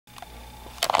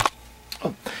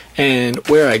And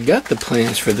where I got the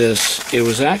plans for this, it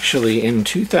was actually in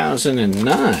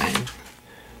 2009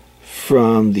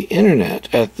 from the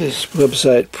internet at this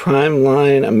website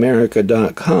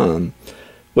primeline-america.com,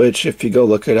 which if you go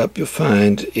look it up you'll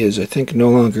find is, I think, no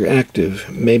longer active.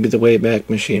 Maybe the Wayback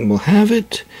Machine will have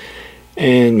it,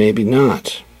 and maybe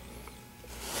not.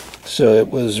 So it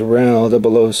was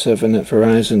Ral007 at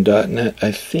Verizon.net.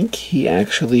 I think he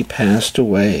actually passed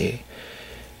away.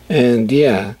 And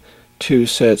yeah, 2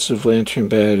 sets of lantern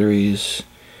batteries.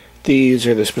 These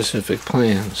are the specific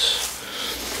plans,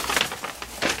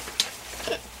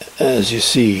 as you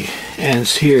see. And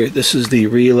here, this is the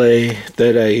relay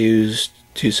that I used,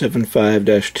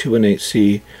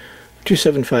 275-218C,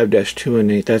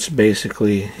 275-218, that's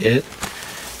basically it.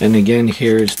 And again,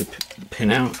 here's the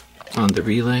pinout on the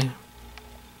relay.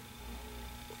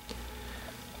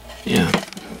 Yeah,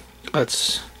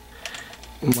 that's,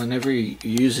 whenever you're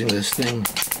using this thing,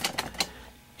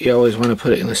 you always want to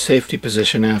put it in the safety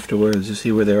position afterwards to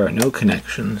see where there are no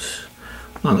connections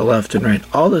on the left and right.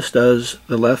 All this does,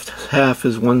 the left half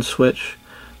is one switch,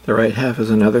 the right half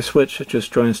is another switch. It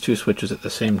just joins 2 switches at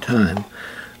the same time.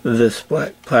 This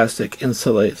black plastic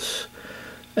insulates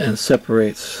and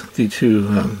separates the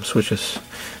 2 switches.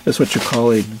 That's what you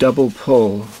call a double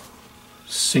pull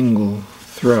single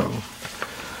throw.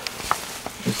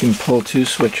 You can pull 2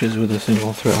 switches with a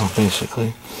single throw,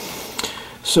 basically.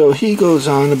 So he goes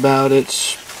on about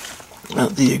it,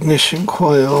 the ignition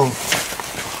coil,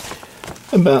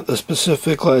 about the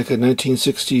specific, like a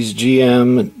 1960s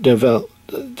GM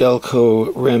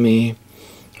Delco Remy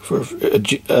for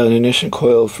an ignition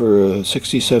coil for a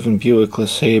 67 Buick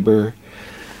LeSabre.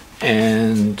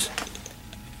 And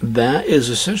that is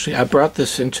essentially, I brought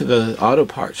this into the auto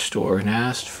parts store and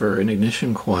asked for an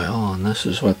ignition coil, and this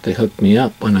is what they hooked me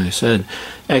up when I said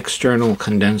external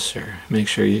condenser. Make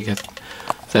sure you get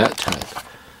that type.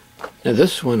 Now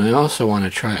this one I also want to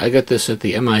try. I got this at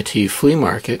the MIT flea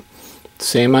market.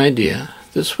 Same idea.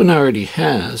 This one already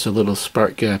has a little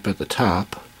spark gap at the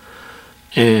top,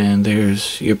 and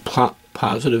there's your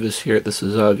positive is here. This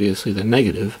is obviously the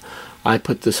negative. I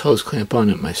put this hose clamp on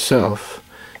it myself,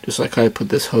 just like I put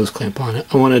this hose clamp on it.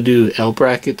 I want to do L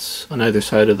brackets on either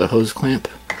side of the hose clamp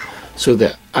so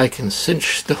that I can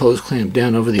cinch the hose clamp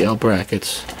down over the L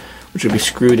brackets, which will be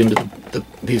screwed into the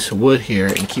piece of wood here,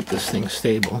 and keep this thing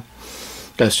stable.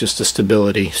 That's just the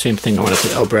stability. Same thing, I want to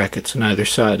put L brackets on either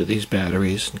side of these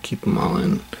batteries and keep them all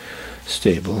in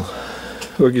stable.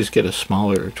 Or just get a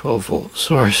smaller 12-volt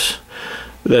source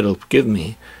that'll give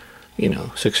me, you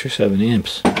know, 6 or 7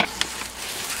 amps.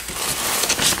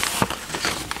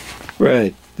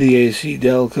 Right, the AC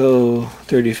Delco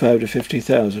 35 to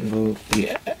 50,000 volt,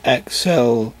 the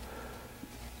XL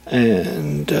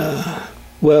and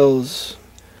Wells,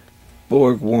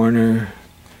 Borg Warner,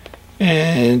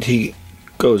 and he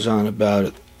goes on about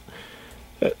it.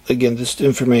 Again, this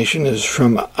information is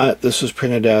from, this was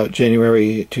printed out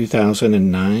January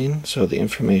 2009, so the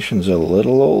information's a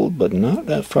little old, but not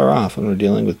that far off when we're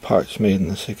dealing with parts made in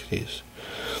the 60s.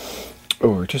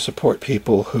 Or to support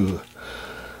people who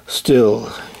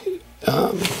still,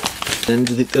 and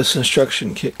this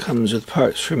instruction kit comes with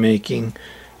parts for making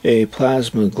a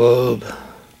plasma globe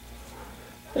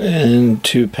and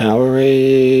to power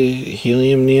a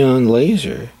helium neon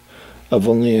laser of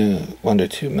only 1 to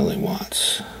 2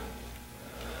 milliwatts.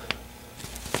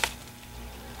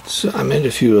 So I made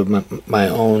a few of my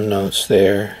own notes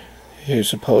there. Here's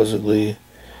supposedly,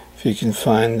 if you can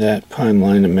find that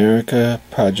Primeline-America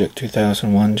Project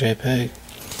 2001 JPEG.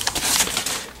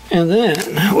 And then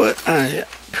what I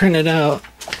printed out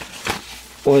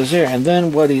was there, and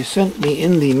then what he sent me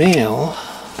in the mail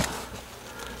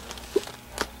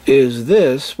is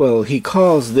this. Well, he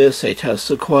calls this a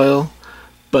Tesla coil,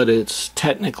 but it's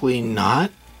technically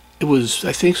not. It was,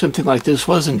 I think something like this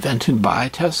was invented by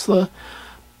Tesla,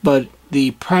 but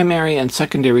the primary and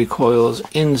secondary coils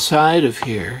inside of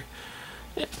here,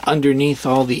 underneath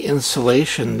all the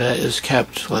insulation that is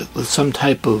kept, like with some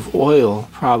type of oil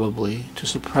probably to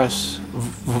suppress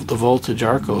the voltage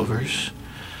arc overs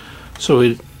so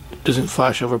it doesn't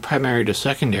flash over primary to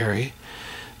secondary.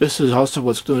 This is also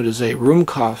what's known as a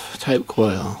Ruhmkorff type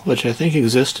coil, which I think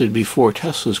existed before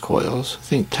Tesla's coils. I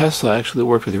think Tesla actually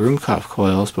worked with Ruhmkorff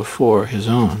coils before his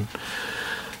own.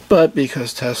 But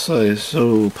because Tesla is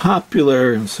so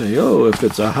popular and say, oh, if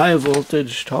it's a high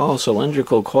voltage, tall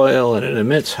cylindrical coil and it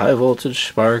emits high voltage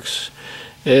sparks,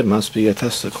 it must be a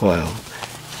Tesla coil.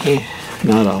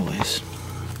 Not always.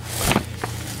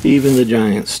 Even the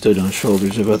giants stood on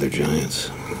shoulders of other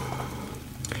giants.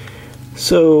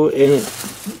 So, and it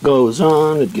goes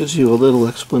on, it gives you a little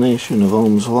explanation of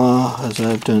Ohm's law, as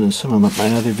I've done in some of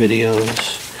my other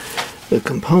videos. the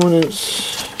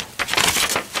components.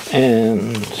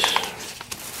 And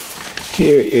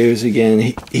here is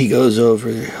again, he goes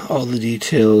over all the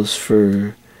details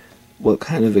for what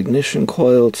kind of ignition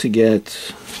coil to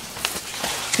get.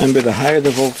 Remember, the higher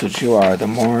the voltage you are, the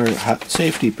more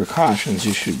safety precautions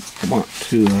you should want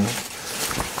to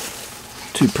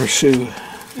pursue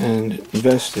and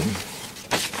invest in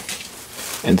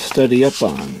and study up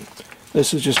on.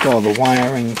 This is just all the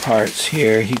wiring parts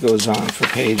here. He goes on for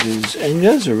pages and he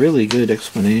does a really good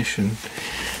explanation.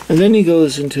 And then he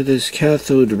goes into this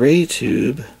cathode ray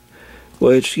tube,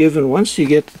 which, given once you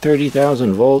get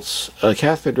 30,000 volts, a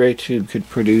cathode ray tube could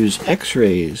produce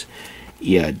X-rays.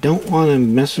 You don't want to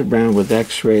mess around with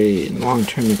X-ray and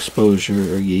long-term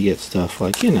exposure, or you get stuff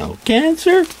like, you know,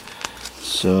 cancer.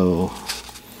 So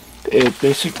it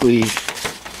basically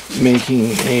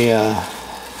making a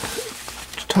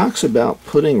talks about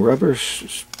putting rubber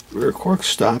or cork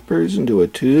stoppers into a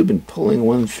tube and pulling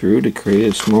one through to create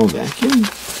a small vacuum.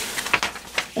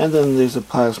 And then there's a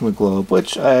plasma globe,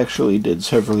 which I actually did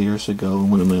several years ago in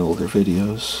one of my older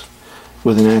videos,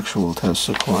 with an actual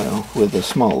Tesla coil with a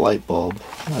small light bulb.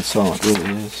 That's all it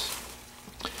really is.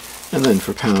 And then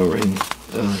for powering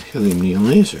a helium neon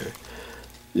laser,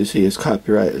 you see his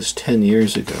copyright is 10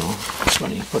 years ago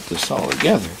when he put this all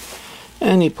together.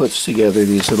 And he puts together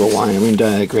these little wiring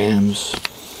diagrams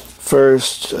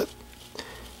first,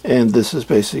 and this is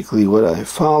basically what I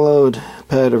followed.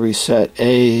 Battery set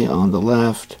A on the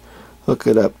left, hook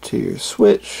it up to your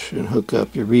switch and hook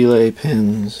up your relay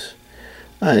pins.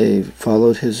 I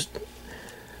followed his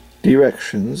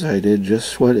directions. I did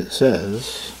just what it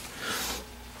says.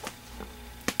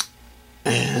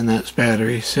 And that's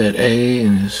battery set A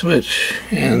and his switch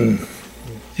and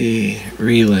the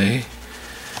relay.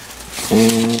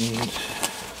 And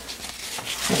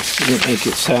let's didn't make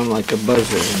it sound like a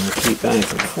buzzer and repeat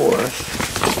back and forth.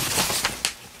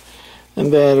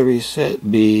 And battery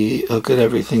set B, hook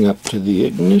everything up to the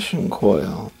ignition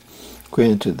coil.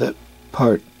 Granted that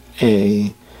part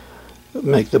A,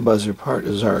 make the buzzer part,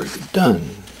 is already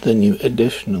done. Then you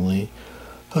additionally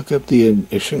hook up the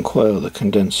ignition coil, the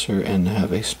condenser, and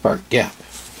have a spark gap.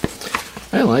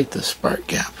 I like the spark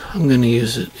gap. I'm going to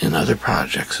use it in other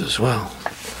projects as well.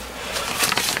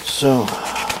 So,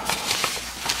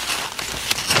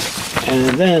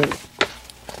 and then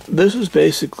this is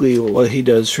basically what he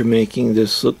does for making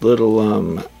this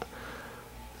little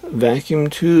vacuum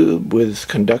tube with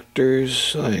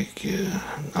conductors like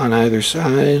on either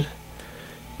side.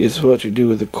 It's what you do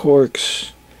with the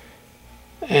corks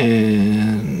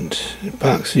and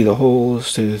epoxy the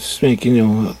holes to make, you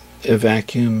know, a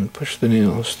vacuum and push the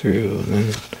nails through, and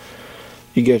then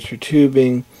you get your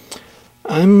tubing.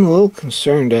 I'm a little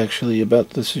concerned actually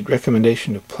about this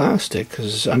recommendation of plastic,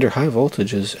 because under high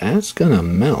voltages that's gonna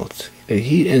melt. The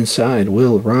heat inside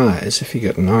will rise if you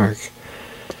get an arc,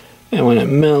 and when it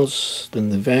melts then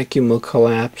the vacuum will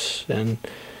collapse and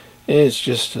it's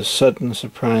just a sudden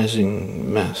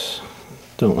surprising mess.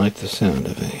 Don't like the sound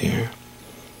of it here.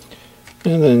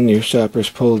 And then your stopper's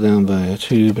pulled down by a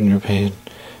tube in your paint,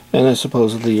 and that's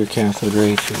supposedly your cathode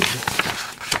ray tube.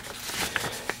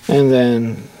 And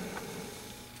then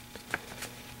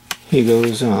he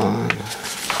goes on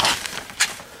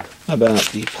about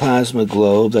the plasma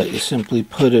globe, that you simply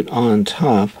put it on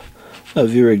top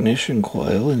of your ignition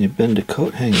coil and you bend a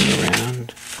coat hanging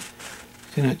around,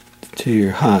 connect to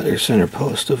your hot or center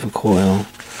post of a coil,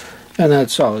 and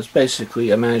that's all. It's basically,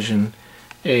 imagine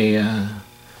a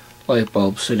light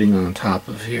bulb sitting on top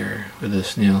of here with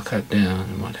this nail cut down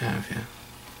and what have you.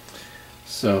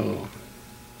 So,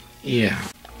 yeah.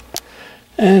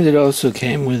 And it also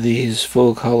came with these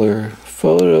full color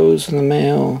photos in the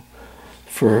mail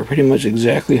for pretty much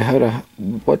exactly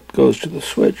what goes to the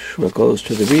switch, what goes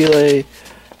to the relay,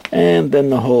 and then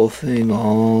the whole thing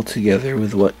all together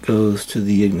with what goes to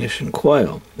the ignition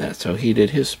coil. That's how he did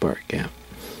his spark gap.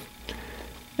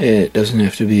 It doesn't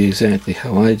have to be exactly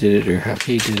how I did it or how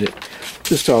he did it,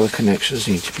 just all the connections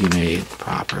need to be made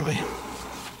properly.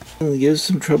 And it gives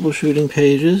some troubleshooting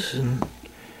pages and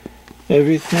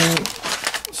everything.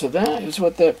 So that is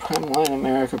what that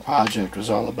Primeline-America project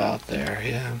was all about there,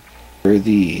 yeah. For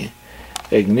the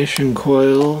ignition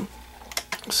coil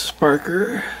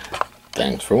sparker.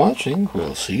 Thanks for watching.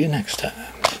 We'll see you next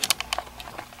time.